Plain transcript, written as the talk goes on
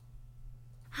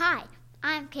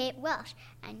Kate Welsh,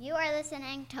 and you are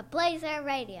listening to Blazer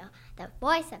Radio, the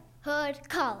voice of Hood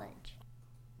College.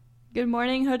 Good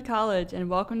morning, Hood College, and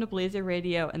welcome to Blazer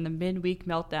Radio and the Midweek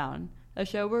Meltdown, a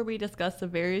show where we discuss the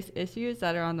various issues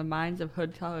that are on the minds of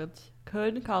Hood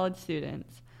College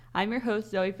students. I'm your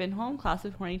host, Zoe Finholm, class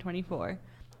of 2024.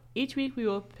 Each week we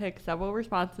will pick several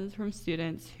responses from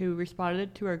students who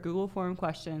responded to our Google form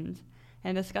questions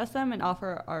and discuss them and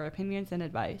offer our opinions and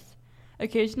advice.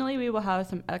 Occasionally we will have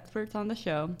some experts on the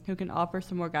show who can offer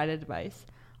some more guided advice.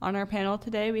 On our panel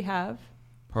today we have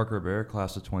Parker Baer,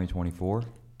 class of 2024.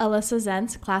 Alissa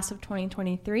Zentz, class of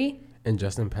 2023. And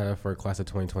Justin Pittiford, class of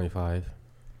 2025.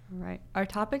 All right. Our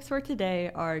topics for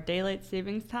today are daylight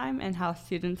savings time and how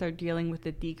students are dealing with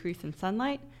the decrease in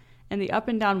sunlight, and the up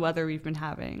and down weather we've been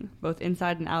having, both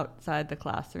inside and outside the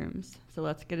classrooms. So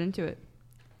let's get into it.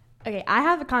 Okay, I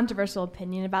have a controversial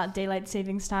opinion about daylight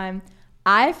savings time.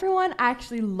 I, for one,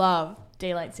 actually love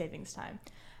daylight savings time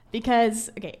because,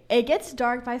 okay, it gets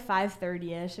dark by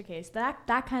 5:30ish. Okay, so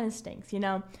that kind of stinks, you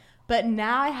know? But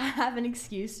now I have an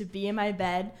excuse to be in my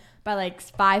bed by like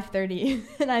 5:30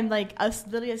 and I'm like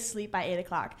literally asleep by 8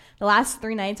 o'clock. The last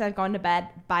 3 nights I've gone to bed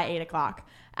by 8 o'clock.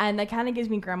 And that kind of gives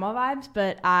me grandma vibes,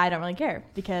 but I don't really care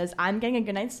because I'm getting a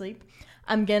good night's sleep.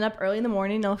 I'm getting up early in the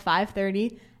morning till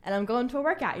 5:30 and I'm going to a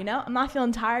workout, you know? I'm not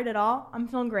feeling tired at all. I'm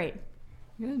feeling great.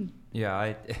 Good.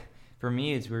 Yeah, for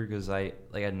me it's weird because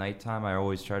at nighttime I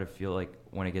always try to feel like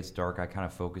when it gets dark I kind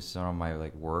of focus on my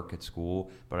work at school,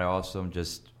 but I also am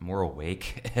just more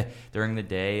awake. During the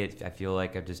day I feel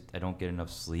like I don't get enough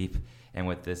sleep, and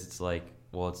with this it's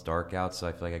it's dark out, so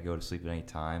I feel like I go to sleep at any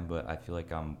time, but I feel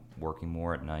like I'm working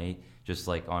more at night, just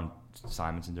on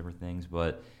assignments and different things.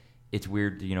 But it's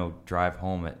weird to, drive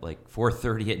home at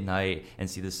 4:30 at night and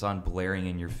see the sun blaring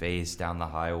in your face down the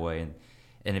highway,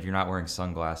 and if you're not wearing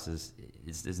sunglasses,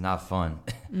 it's not fun.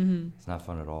 Mm-hmm. It's not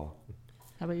fun at all.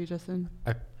 How about you, Justin?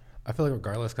 I feel like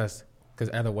regardless, because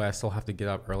out of the West, I'll have to get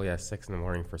up early at 6 in the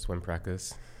morning for swim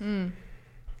practice. Mm.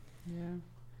 Yeah.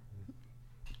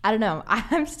 I don't know.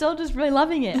 I'm still just really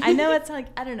loving it. I know it's I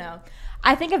don't know.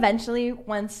 I think eventually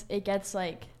once it gets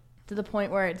to the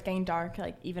point where it's getting dark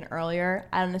even earlier,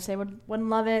 I don't necessarily wouldn't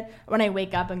love it. When I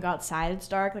wake up and go outside, it's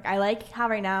dark. I like how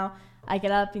right now I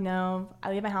get up, I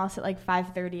leave my house at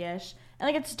 5:30ish.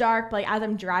 And it's dark, but as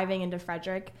I'm driving into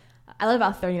Frederick, I live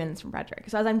about 30 minutes from Frederick.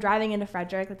 So as I'm driving into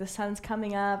Frederick, the sun's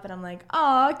coming up and I'm like,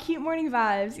 oh, cute morning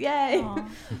vibes. Yay.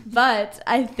 But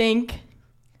I think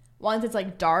once it's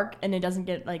dark and it doesn't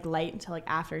get light until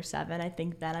after 7, I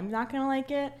think then I'm not gonna like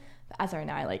it. But as of right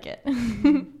now, I like it.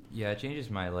 Yeah, it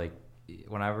changes my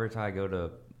whenever I go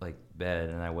to bed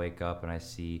and I wake up and I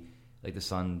see the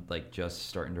sun just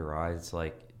starting to rise. It's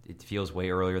it feels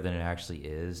way earlier than it actually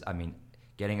is. I mean,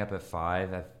 getting up at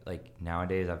 5,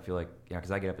 nowadays I feel because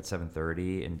I get up at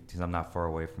 7:30 and because I'm not far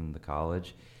away from the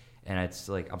college, and it's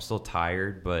I'm still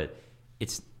tired, but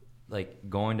it's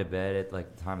going to bed at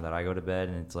the time that I go to bed,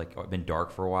 and it's been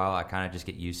dark for a while. I kind of just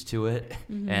get used to it,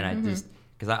 and I just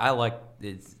because I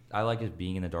like just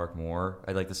being in the dark more.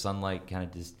 I like the sunlight kind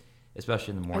of just,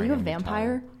 especially in the morning. Are you a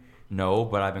vampire? No,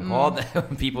 but I've been called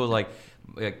that. People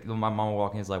my mom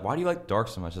walking is why do you like dark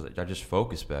so much? I just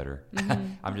focus better.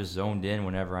 Mm-hmm. I'm just zoned in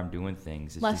whenever I'm doing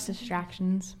things. It's less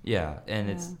distractions. Yeah, and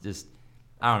it's just,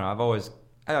 I don't know.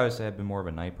 I always say I've been more of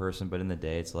a night person, but in the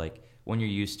day it's when you're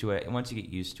used to it, and once you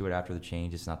get used to it after the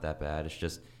change, it's not that bad. It's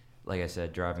just, like I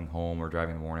said, driving home or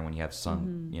driving in the morning when you have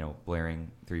sun,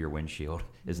 blaring through your windshield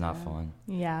is not fun.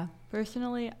 Yeah.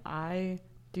 Personally, I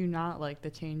do not like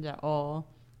the change at all.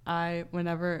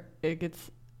 Whenever it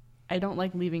gets, I don't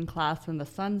like leaving class when the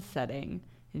sun's setting.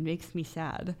 It makes me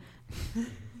sad.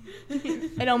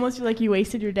 It almost feels like you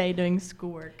wasted your day doing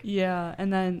schoolwork. Yeah,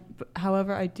 and then,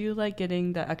 however, I do like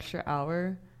getting the extra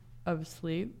hour of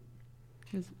sleep.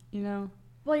 Because,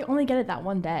 Well, you only get it that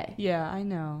one day. Yeah, I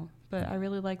know. But I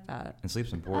really like that. And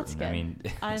sleep's important. That's good. I mean,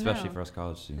 especially for us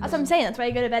college students. That's what I'm saying. That's why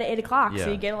you go to bed at 8 o'clock, yeah.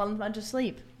 So you get a bunch of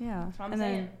sleep. Yeah. That's what I'm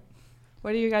saying. Then,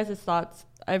 what are your guys' thoughts?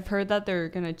 I've heard that they're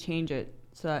going to change it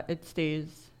so that it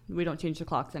stays, we don't change the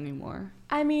clocks anymore.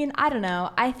 I mean, I don't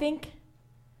know. I think,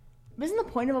 isn't the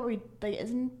point of what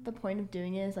isn't the point of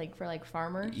doing it is for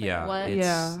farmers? Yeah. What?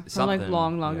 Yeah. From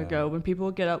long ago when people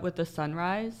would get up with the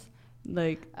sunrise, that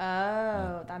makes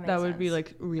sense. That would be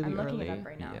really I'm looking early. it up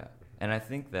right now. Yeah. And I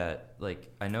think that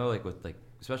I know with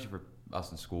especially for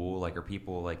us in school, or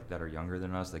people that are younger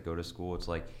than us that go to school, it's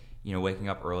waking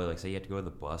up early, say you have to go to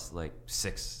the bus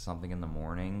 6 something in the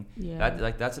morning.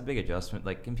 Yeah. That's a big adjustment.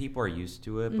 And people are used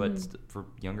to it, but for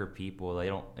younger people, they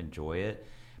don't enjoy it.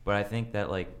 But I think that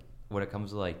when it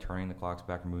comes to turning the clocks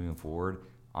back and moving forward,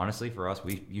 honestly, for us,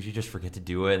 we usually just forget to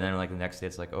do it, and then like the next day,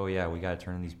 it's like, oh yeah, we got to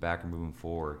turn these back and moving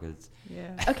forward. Cause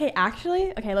Okay,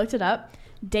 actually, I looked it up.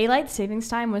 Daylight savings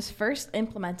time was first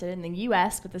implemented in the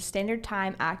U.S. with the Standard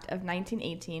Time Act of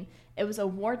 1918. It was a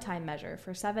wartime measure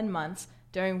for 7 months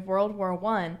during World War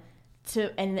I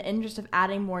in the interest of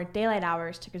adding more daylight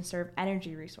hours to conserve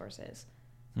energy resources.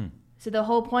 So the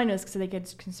whole point was so they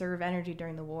could conserve energy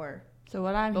during the war. So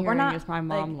what I'm hearing is my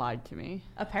mom lied to me.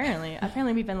 Apparently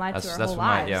we've been lied to our whole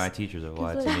lives. lives. My teachers have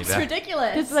lied to me. That's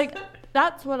ridiculous. It's like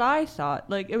that's what I thought.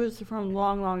 Like it was from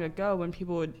long, long ago when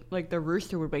people would the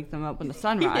rooster would wake them up when the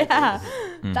sun rises. Yeah,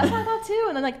 that's what I thought too.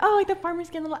 And then the farmers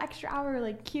get a little extra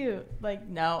hour, cute.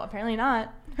 No, apparently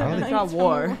not. It's not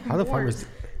war. How do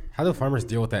farmers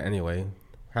deal with that anyway?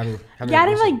 I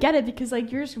didn't get it because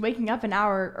you're just waking up an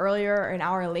hour earlier or an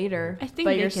hour later. I think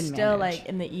but they you're can still manage.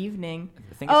 In the evening.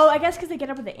 I guess because they get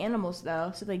up with the animals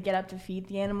though, so they get up to feed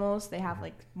the animals. They have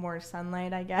more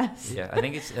sunlight, I guess. Yeah, I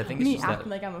think it's me just acting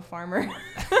like I'm a farmer.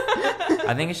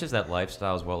 I think it's just that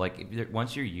lifestyle as well.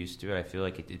 Once you're used to it, I feel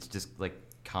like it's just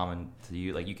common to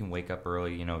you. You can wake up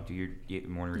early, do your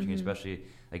morning routine, especially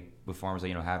with farmers,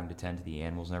 having to tend to the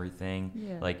animals and everything.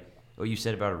 Yeah. What you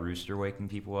said about a rooster waking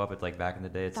people up, it's back in the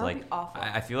day. It's that would be awful.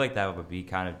 I feel like that would be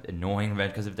kind of annoying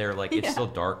because if they're it's still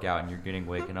dark out and you're getting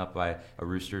waken up by a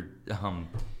rooster.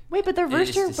 Wait, but the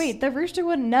rooster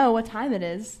wouldn't know what time it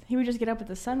is. He would just get up at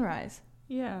the sunrise.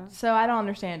 Yeah. So I don't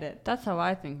understand it. That's how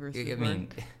I think roosters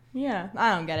work. Yeah,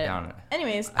 I don't get it. I don't know.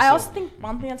 Anyways, I also think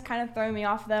one thing that's kind of throwing me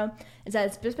off though is that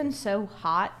it's just been so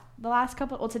hot the last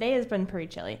couple. Well, today has been pretty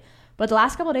chilly, but the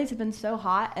last couple of days have been so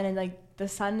hot, and then the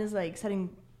sun is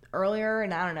setting earlier,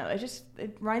 and I don't know.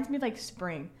 It reminds me of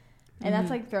spring, and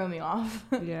that's throwing me off.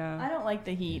 Yeah, I don't like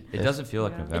the heat. It doesn't feel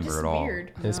like November at all.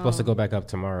 Weird. It's supposed to go back up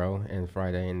tomorrow and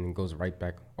Friday, and it goes right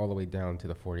back all the way down to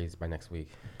the 40s by next week.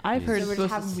 I've heard so we're it's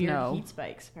just supposed to having weird snow. heat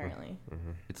spikes apparently.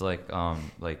 It's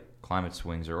climate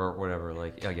swings or whatever.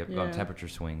 Temperature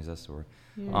swings. That's sort.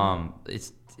 Yeah.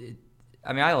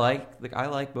 I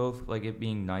like both it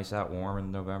being nice out warm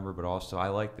in November, but also I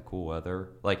like the cool weather.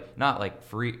 Not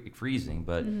freezing,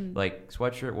 but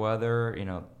sweatshirt weather.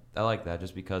 I like that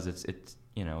just because it's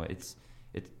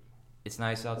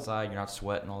nice outside. You're not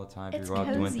sweating all the time. You're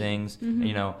out doing things.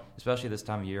 And, especially this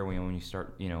time of year when you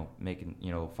start making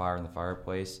fire in the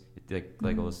fireplace.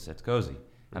 Alissa said, it's cozy.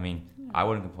 I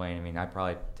wouldn't complain. I'd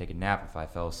probably take a nap if I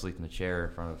fell asleep in the chair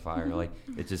in front of the fire.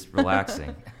 It's just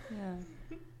relaxing. Yeah.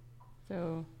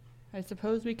 So I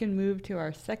suppose we can move to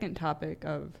our second topic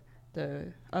of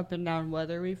the up and down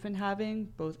weather we've been having,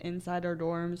 both inside our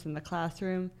dorms, in the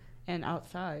classroom, and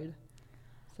outside.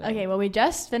 So. Okay, well, we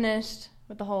just finished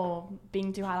with the whole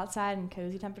being too hot outside and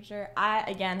cozy temperature. I,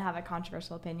 again, have a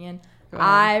controversial opinion.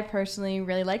 I personally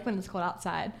really like when it's cold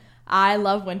outside. I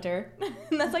love winter.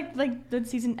 That's the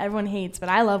season everyone hates, but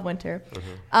I love winter.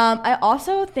 I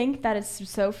also think that it's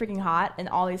so freaking hot in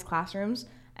all these classrooms.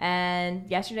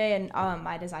 And yesterday in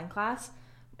my design class,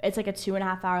 it's a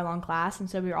 2.5 hour long class. And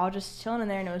so we were all just chilling in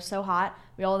there, and it was so hot.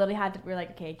 We all literally we were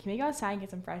like, okay, can we go outside and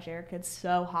get some fresh air? Because it's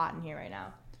so hot in here right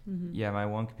now. Yeah, my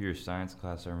one computer science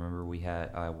class, I remember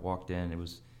I walked in, it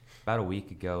was about a week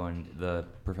ago, and the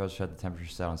professor had the temperature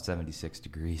set on 76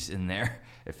 degrees in there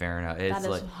at Fahrenheit. That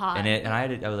is hot. And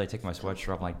I was taking my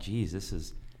sweatshirt off. I'm like, geez, this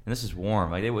is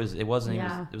warm. It wasn't.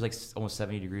 Yeah. It was almost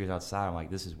 70 degrees outside. I'm like,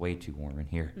 this is way too warm in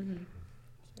here.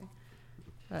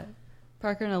 But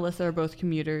Parker and Alissa are both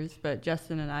commuters, but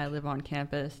Justin and I live on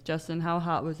campus. Justin, how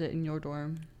hot was it in your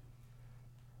dorm?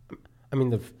 In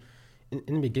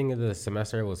the beginning of the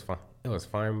semester, it was fine. It was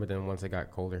fine, but then once it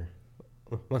got colder,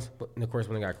 when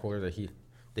it got colder, the heat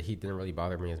didn't really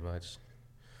bother me as much.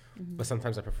 But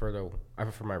sometimes I prefer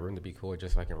my room to be cooler,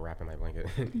 just so I can wrap in my blanket.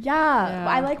 Yeah,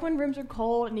 I like when rooms are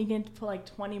cold and you can put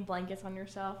 20 blankets on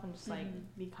yourself and just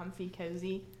be comfy,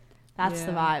 cozy. That's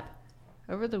the vibe.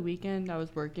 Over the weekend, I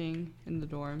was working in the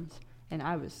dorms, and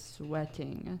I was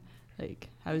sweating.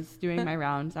 I was doing my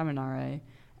rounds. I'm an RA.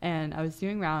 And I was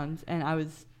doing rounds, and I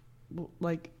was,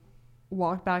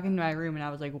 walked back into my room, and I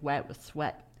was, wet with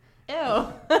sweat. Ew.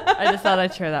 I just thought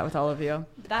I'd share that with all of you.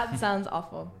 That sounds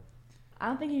awful. I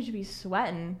don't think you should be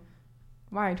sweating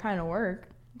while you're trying to work.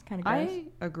 It's kind of gross.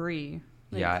 I agree.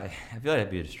 I feel like that'd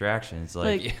be a distraction. It's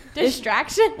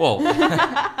distraction? Well,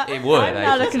 it would. I'm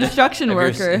not a construction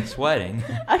worker. If you're sweating.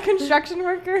 A construction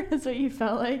worker is what you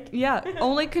felt like? Yeah,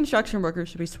 only construction workers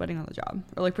should be sweating on the job,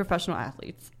 or professional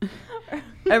athletes.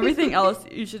 Everything else,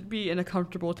 you should be in a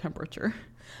comfortable temperature.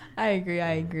 I agree.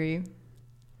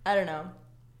 I don't know.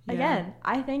 Yeah. Again,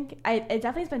 I think it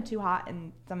definitely has been too hot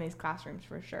in some of these classrooms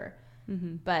for sure.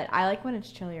 But I like when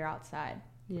it's chillier outside.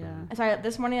 Yeah. Sorry,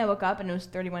 this morning I woke up and it was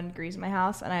 31 degrees in my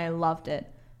house, and I loved it.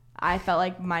 I felt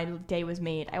like my day was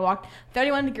made. I walked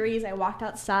 31 degrees. I walked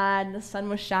outside, and the sun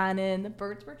was shining. The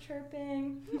birds were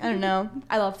chirping. I don't know.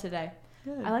 I love today.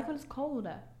 Good. I like when it's cold.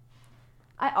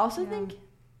 I also think,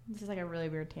 this is like a really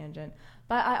weird tangent,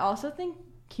 but I also think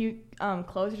cute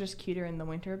clothes are just cuter in the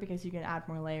winter because you can add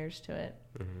more layers to it.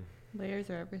 Layers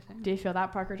are everything. Do you feel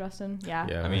that, Parker, Justin? Yeah.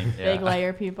 Yeah. I mean, Big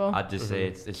layer people. I'd just say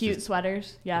it's Cute just,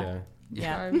 sweaters. Yeah.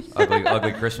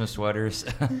 ugly Christmas sweaters.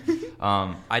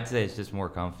 I'd say it's just more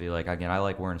comfy. Like, again, I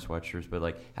like wearing sweatshirts, but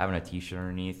like having a t-shirt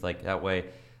underneath, like that way,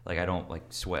 like I don't like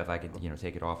sweat if I could,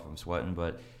 take it off if I'm sweating.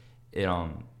 But it,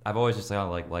 I've always just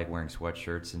like wearing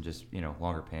sweatshirts and just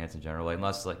longer pants in general, like,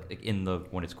 unless like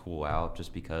when it's cool out,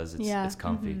 just because it's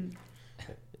comfy.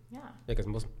 Yeah. Yeah, because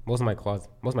most of my closet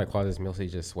is mostly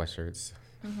just sweatshirts.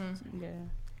 Yeah.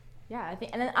 Yeah, I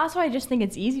think, and then also I just think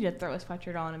it's easy to throw a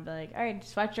sweatshirt on and be like, all right,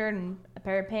 sweatshirt and a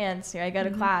pair of pants. Here I go to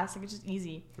class. Like, it's just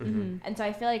easy. And so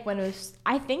I feel like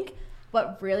I think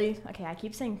what really, I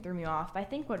keep saying threw me off, but I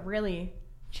think what really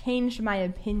changed my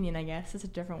opinion, I guess, is a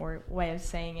different way of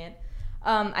saying it.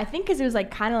 I think because it was like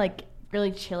kind of like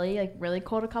really chilly, like really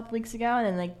cold a couple weeks ago, and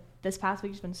then like this past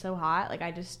week's been so hot. Like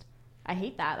I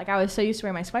hate that. Like, I was so used to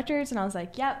wearing my sweatshirts, and I was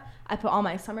like, yep. I put all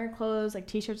my summer clothes, like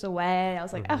t-shirts away. I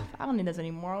was like, oh, I don't need those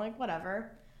anymore. Like,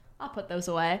 whatever. I'll put those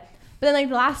away. But then, like,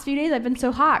 the last few days, I've been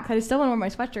so hot because I still want to wear my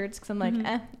sweatshirts because I'm like,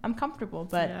 I'm comfortable.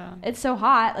 But it's so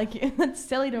hot. Like, it's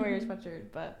silly to wear your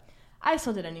sweatshirt. But I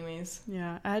still did anyways.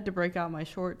 Yeah, I had to break out my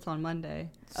shorts on Monday.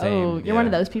 Same, you're one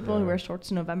of those people who wear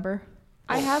shorts in November?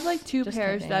 I have like two Just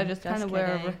pairs kidding. that I just kind of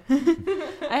wear over.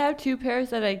 I have two pairs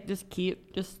that I just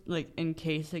keep just like in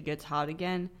case it gets hot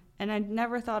again. And I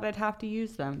never thought I'd have to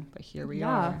use them, but here we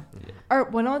are. Or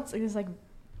when it's like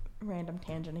random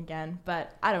tangent again,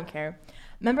 but I don't care.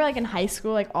 Remember, like in high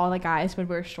school, like all the guys would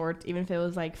wear shorts even if it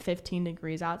was like 15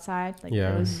 degrees outside. Like,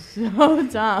 it was so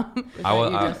dumb.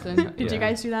 Did you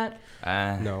guys do that?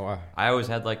 No. I always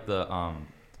had like the I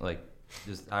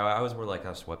always wore like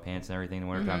sweatpants and everything in the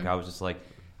wintertime. I was just like,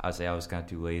 I would say I was kind of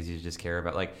too lazy to just care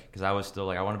about, like, because I was still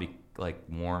like, I want to be like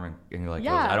warm and like,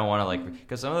 I don't want to like,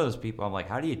 because some of those people, I'm like,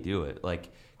 how do you do it?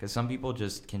 Like, because some people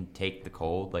just can take the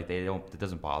cold, like it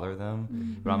doesn't bother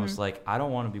them. But I'm just like, I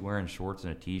don't want to be wearing shorts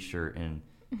and a t-shirt in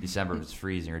December if it's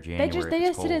freezing, or January they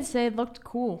just cold. didn't say it looked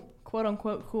cool, quote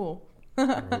unquote cool.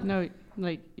 No,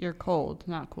 like, you're cold,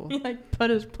 not cool. Like,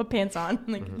 put pants on,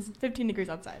 like it's 15 degrees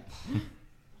outside.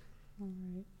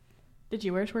 Did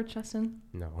you wear shorts, Justin?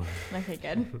 No. Okay,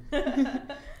 good.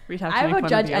 I would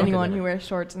judge anyone who wears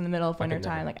shorts in the middle of winter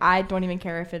time. Like, I don't even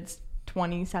care if it's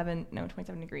 27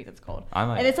 degrees. It's cold.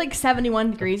 And it's like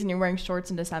 71 degrees and you're wearing shorts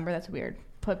in December. That's weird.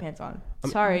 Put pants on.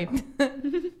 Sorry. I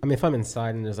mean, if I'm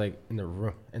inside and there's like in that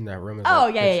room. Is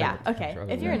yeah. Okay.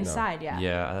 If you're inside,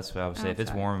 Yeah, that's what I would say. If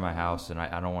it's warm in my house and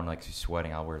I don't want to like be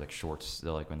sweating, I'll wear like shorts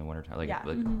still, like in the wintertime, like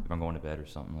if I'm going to bed or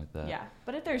something like that. Yeah,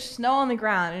 but if there's snow on the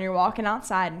ground and you're walking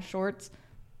outside in shorts,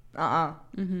 Yeah,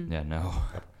 no.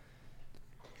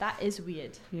 That is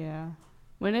weird. Yeah.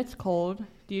 When it's cold,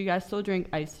 do you guys still drink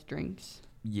iced drinks?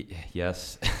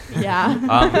 Yes. Yeah.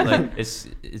 Like,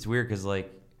 it's weird because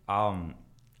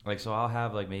so I'll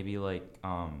have like maybe like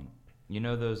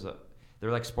those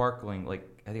they're like sparkling, like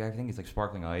I think it's like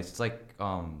sparkling ice. It's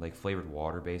like flavored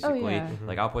water basically. Oh, yeah.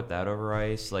 Like I'll put that over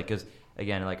ice, like, because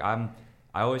again, like I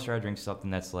always try to drink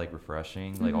something that's like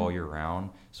refreshing, like all year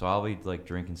round. So I'll be like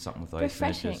drinking something with ice.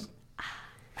 Refreshing.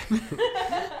 And it's just,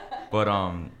 but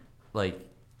like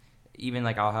even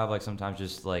like I'll have like sometimes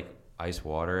just like ice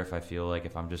water if I feel like,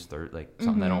 if I'm just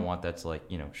something I don't want that's like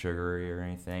sugary or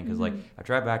anything, because like I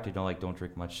try back to don't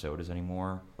drink much sodas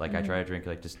anymore. Like I try to drink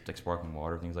like just like sparkling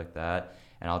water, things like that,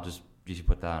 and I'll just usually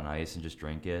put that on ice and just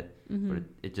drink it. But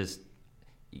it just,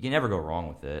 you can never go wrong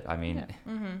with it. I mean,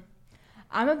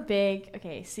 I'm a big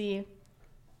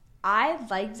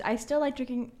I still like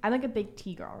drinking. I'm like a big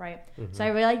tea girl, right? So I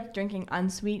really like drinking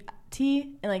unsweet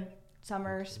tea in like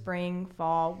summer, spring,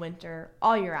 fall, winter,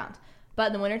 all year round. But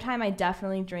in the wintertime, I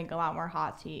definitely drink a lot more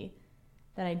hot tea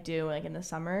than I do like in the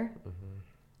summer.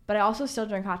 But I also still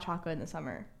drink hot chocolate in the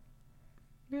summer.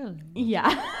 Really? Yeah.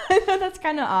 I know that's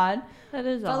kind of odd. That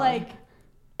is odd. But like,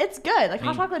 it's good. Like,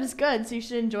 hot chocolate is good, so you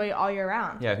should enjoy it all year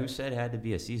round. Yeah, who said it had to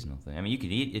be a seasonal thing? I mean, you can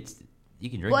drink it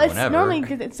whenever. Well, it's normally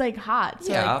because it's like hot.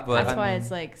 So yeah, like, but that's why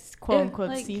it's like quote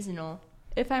unquote seasonal.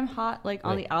 If I'm hot, like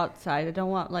on the outside, I don't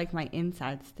want like my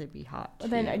insides to be hot. Well,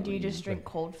 then do you just drink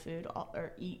cold food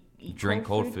or eat drink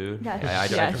cold food? Yeah,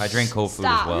 I drink cold food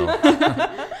as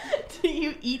well. Do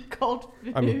you eat cold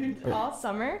food all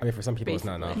summer? I mean, for some people, it's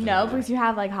not enough. No, because you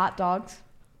have like hot dogs,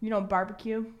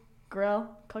 barbecue, grill,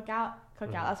 cookout.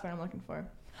 That's what I'm looking for.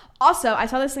 Also, I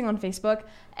saw this thing on Facebook,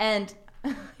 and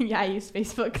Yeah, I use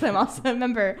Facebook because I'm also a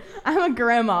member. I'm a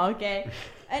grandma, okay?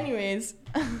 Anyways,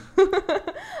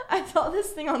 I saw this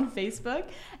thing on Facebook,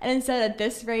 and it said at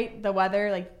this rate, the weather,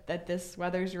 like at this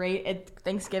weather's rate,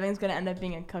 Thanksgiving's going to end up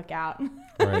being a cookout.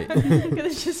 Right. Because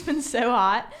it's just been so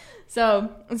hot.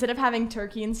 So instead of having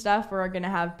turkey and stuff, we're going to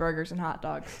have burgers and hot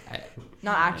dogs.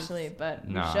 Not actually, but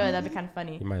we should. That'd be kind of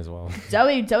funny. You might as well.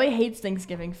 Zoe hates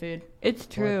Thanksgiving food. It's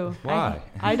true. Why?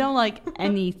 I don't like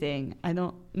anything.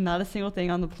 Not a single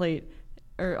thing on the plate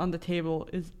or on the table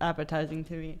is appetizing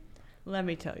to me. Let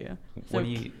me tell you. What do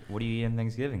you eat on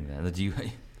Thanksgiving then? Do you?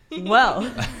 Well,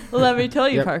 let me tell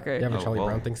you, Parker. You have a Charlie well.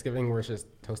 Brown Thanksgiving where it's just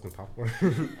toast and popcorn?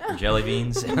 Jelly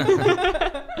beans?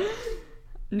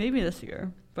 Maybe this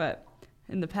year, but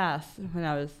in the past, when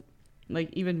I was like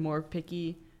even more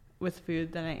picky with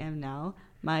food than I am now,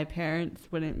 my parents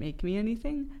wouldn't make me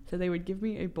anything, so they would give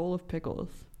me a bowl of pickles.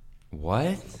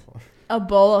 What? A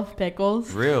bowl of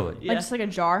pickles? Really? Yeah. Like just like a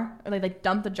jar? Or like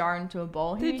dump the jar into a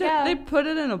bowl? Here They you go. they put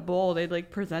it in a bowl. They'd like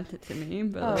present it to me,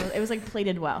 but Oh, it was like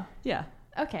plated well. yeah,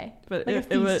 Okay. but Like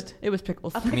a it was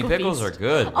pickles. A I mean, pickle pickles feast. are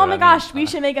good. Oh but my I gosh, mean, we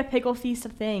should make a pickle feast a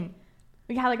thing.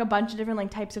 We had like a bunch of different like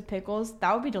types of pickles.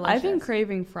 That would be delicious. I've been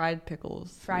craving fried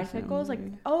pickles. fried pickles. Like,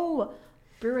 recently. oh,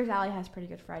 Brewer's Alley has pretty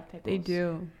good fried pickles. They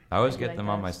do. I always I do get like them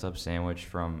on my those. sub sandwich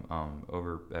from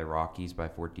over at Rocky's by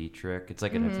Fort Detrick. It's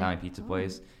like an Mhm. Italian pizza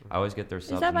place. I always get their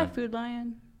subs. Is that and by then- Food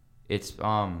Lion? It's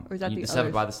Or is that the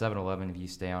others? by the 7-Eleven if you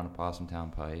stay on Possum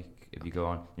Town Pike. If you go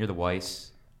on near the Weiss,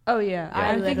 Oh yeah, Yeah.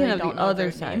 I'm I thinking literally of don't the know other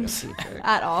their side names. of pizza.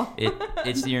 At all.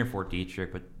 it's near Fort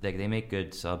Detrick, but they make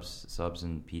good subs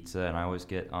and pizza, and I always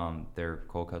get their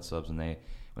cold cut subs, and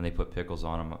when they put pickles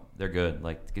on them, they're good.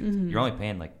 Like Mhm. you're only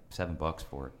paying like $7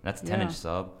 for it. That's a 10-inch Yeah.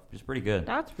 sub, which is pretty good.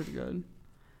 That's pretty good.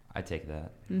 I take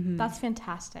that. Mm-hmm. That's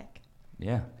fantastic.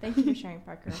 Yeah. Thank you for sharing,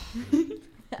 Parker. welcome.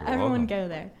 Everyone go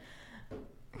there.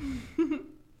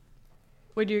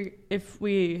 If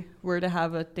we were to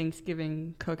have a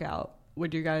Thanksgiving cookout,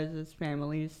 would your guys'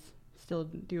 families still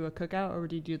do a cookout, or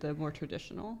would you do the more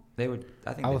traditional? They would.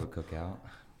 I think I they was- would cook out.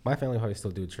 My family probably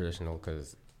still do traditional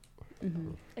because,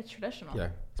 Mm-hmm. It's traditional. yeah.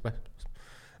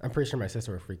 I'm pretty sure my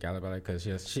sister would freak out about it because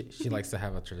she likes to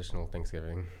have a traditional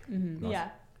Thanksgiving. Mm-hmm. Yeah.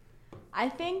 I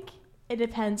think it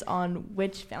depends on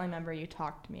which family member you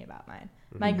talk to me about mine.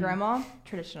 My Mhm. grandma,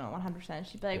 traditional, 100%.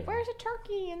 She'd be like, Yeah. "Where's the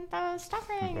turkey and the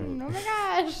stuffing? Oh my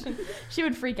gosh!" She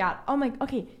would freak out. Oh my.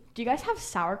 Okay. Do you guys have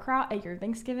sauerkraut at your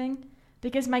Thanksgiving?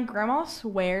 Because my grandma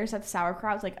swears that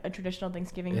sauerkraut is like a traditional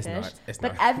Thanksgiving It's dish, not. It's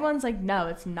but not. everyone's like, "No,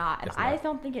 it's not," and It's I not.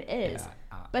 don't think it is.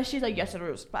 Yeah, But she's like, "Yes, it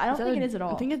is," but I don't think it is at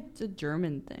all. I think it's a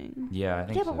German thing. yeah, I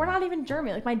think Yeah, so. but we're not even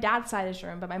German. Like my dad's side is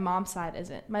German, but my mom's side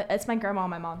isn't. It's my grandma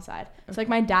on my mom's side. So like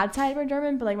my dad's side we're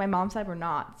German, but like my mom's side we're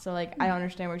not. So like I don't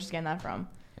understand where she's getting that from.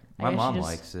 I My guess she mom just-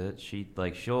 likes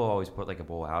it. She'll always put like a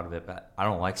bowl out of it, but I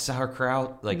don't like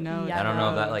sauerkraut. Like No, Yeah, I don't know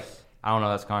if no. that I don't know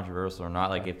if that's controversial or not.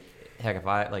 Like if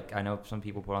I know some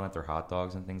people put on like their hot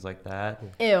dogs and things like that.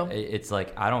 Ew. It's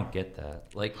like I don't get that.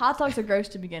 Like Hot dogs are gross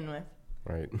to begin with.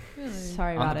 Right. Really?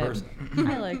 Sorry I'm about the it. person.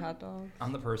 I like hot dogs.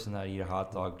 I'm the person that eat a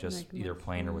hot dog just Like either with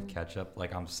plain or with food. ketchup.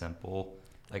 Like I'm simple.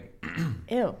 Like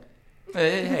Ew.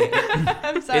 hey,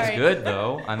 I'm sorry. it's good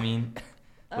though. I mean,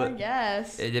 I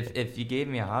guess. if you gave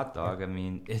me a hot dog, I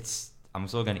mean, I'm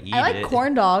still gonna eat I like it.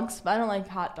 corn dogs, but I don't like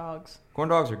hot dogs. Corn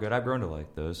dogs are good. I've grown to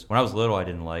like those. When I was little, I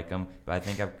didn't like them, but I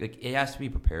think it has to be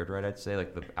prepared right. I'd say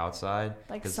like the outside.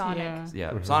 Like 'cause- Sonic. Yeah. Yeah,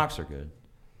 Mhm. Sonics are good.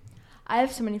 I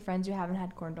have so many friends who haven't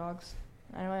had corn dogs.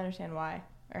 I don't really understand why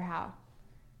or how.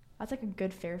 That's like a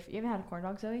good fare. You haven't had a corn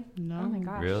dog, Zoe? No. Oh my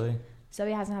gosh. Really?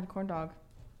 Zoe hasn't had a corn dog.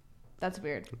 That's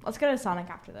weird. Let's go to Sonic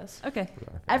after this. Okay.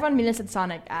 Everyone meet us at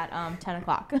Sonic at 10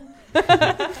 o'clock.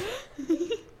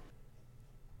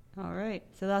 All right.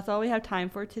 So that's all we have time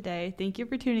for today. Thank you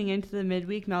for tuning in to the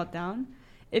Midweek Meltdown.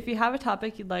 If you have a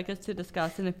topic you'd like us to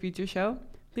discuss in a future show,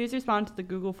 please respond to the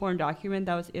Google form document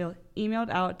that was emailed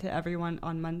out to everyone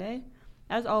on Monday.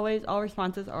 As always, all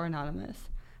responses are anonymous.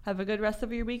 Have a good rest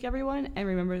of your week, everyone, and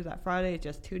remember that Friday is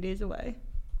just 2 days away.